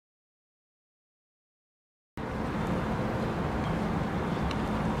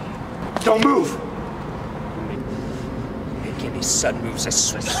Don't move! Make any sudden moves, I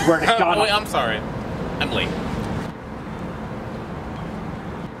swear to God. Wait, I'm sorry. I'm late.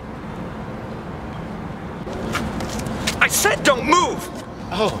 I said don't move!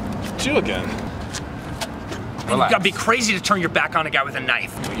 Oh, it's you again. You gotta be crazy to turn your back on a guy with a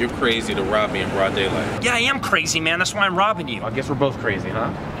knife. You're crazy to rob me in broad daylight. Yeah, I am crazy, man. That's why I'm robbing you. I guess we're both crazy,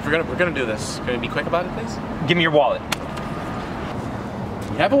 huh? If we're gonna do this, can we be quick about it, please? Give me your wallet.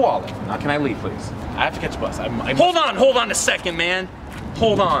 You have a wallet. Now can I leave, please? I have to catch a bus. Hold on a second, man.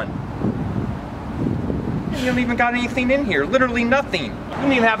 Hold on. You don't even got anything in here. Literally nothing. You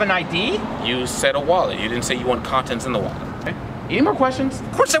don't even have an ID? You said a wallet. You didn't say you want contents in the wallet. Okay? Any more questions?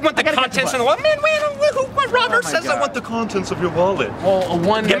 Of course I want the contents in the wallet. Man, what Robert says I want the contents of your wallet. Well,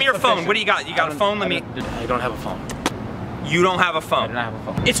 one. Give me your phone. What do you got? You got a phone? I don't have a phone. You don't have a phone? I don't have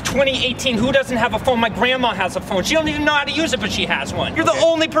a phone. It's 2018. Who doesn't have a phone? My grandma has a phone. She don't even know how to use it, but she has one. You're the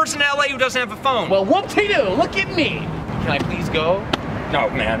only person in LA who doesn't have a phone. Well, whoop-de-doo. Look at me. Can I please go? No,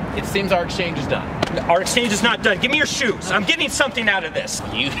 man. It seems our exchange is done. Our exchange is not done. Give me your shoes. I'm getting something out of this.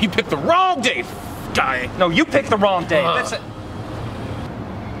 You picked the wrong day, guy. No, you picked the wrong day. That's it.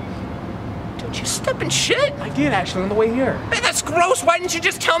 Don't you step in shit? I did, actually, on the way here. Man, that's gross. Why didn't you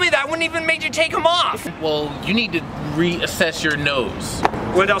just tell me that? I wouldn't even made you take them off. Well, you need to reassess your nose.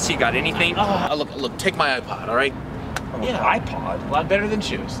 What else you got? Anything? Look, take my iPod, all right? Oh, yeah, iPod? A lot better than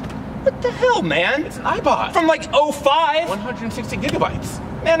shoes. What the hell, man? It's an iPod. From like 05? 160 gigabytes.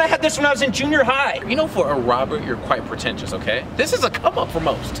 Man, I had this when I was in junior high. You know, for a robber, you're quite pretentious, okay? This is a come up for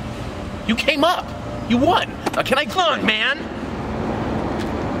most. You came up. You won. Can I Come on, man.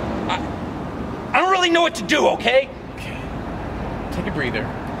 I don't really know what to do, okay? Okay. Take a breather.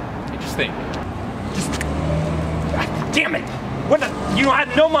 And just think. Damn it. You don't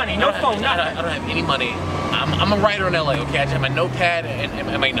have no money, no phone, I nothing. don't have any money. I'm a writer in LA, okay? I just have my notepad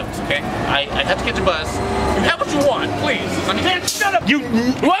and my notes, okay? I have to catch a bus. You have what you want, please. I mean, Man, shut up.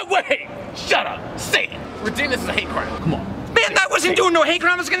 Wait. Shut up. Say it. Redeem this as a hate crime. Come on. Man, I wasn't doing no hate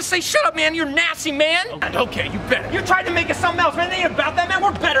crime. I was gonna say, shut up, man. You're nasty, man. Okay, you better. You tried to make it something else, man. It ain't about that, man.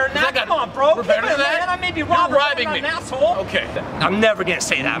 We're better than that. Come on, bro. We're better than that? Man, I may be Robert, but I'm not an asshole. Okay. I'm never gonna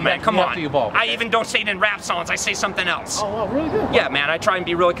say that, man. Come on. Evolve, okay? I even don't say it in rap songs. I say something else. Oh, wow, really good. Yeah, man. I try and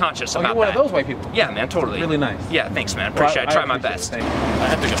be really conscious about you're one that. of those white people. Yeah, man. Totally. Really nice. Yeah, thanks, man. Appreciate it. I try my best. I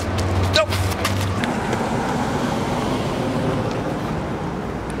have to go. Nope.